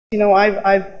You know,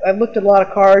 I've looked at a lot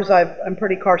of cars. I'm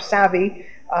pretty car savvy,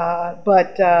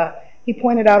 but he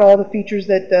pointed out all the features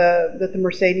that the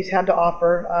Mercedes had to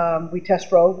offer. We test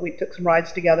drove. We took some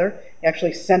rides together. He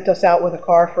actually sent us out with a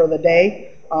car for the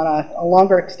day on a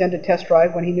longer extended test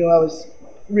drive when he knew I was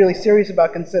really serious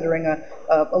about considering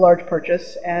a large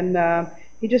purchase. And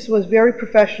he just was very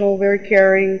professional, very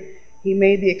caring. He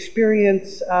made the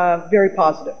experience very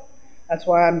positive. That's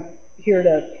why I'm here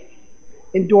to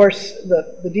endorse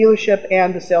the dealership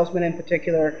and the salesman in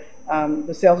particular.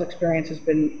 The sales experience has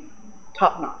been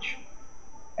top-notch,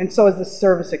 and so is the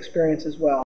service experience as well.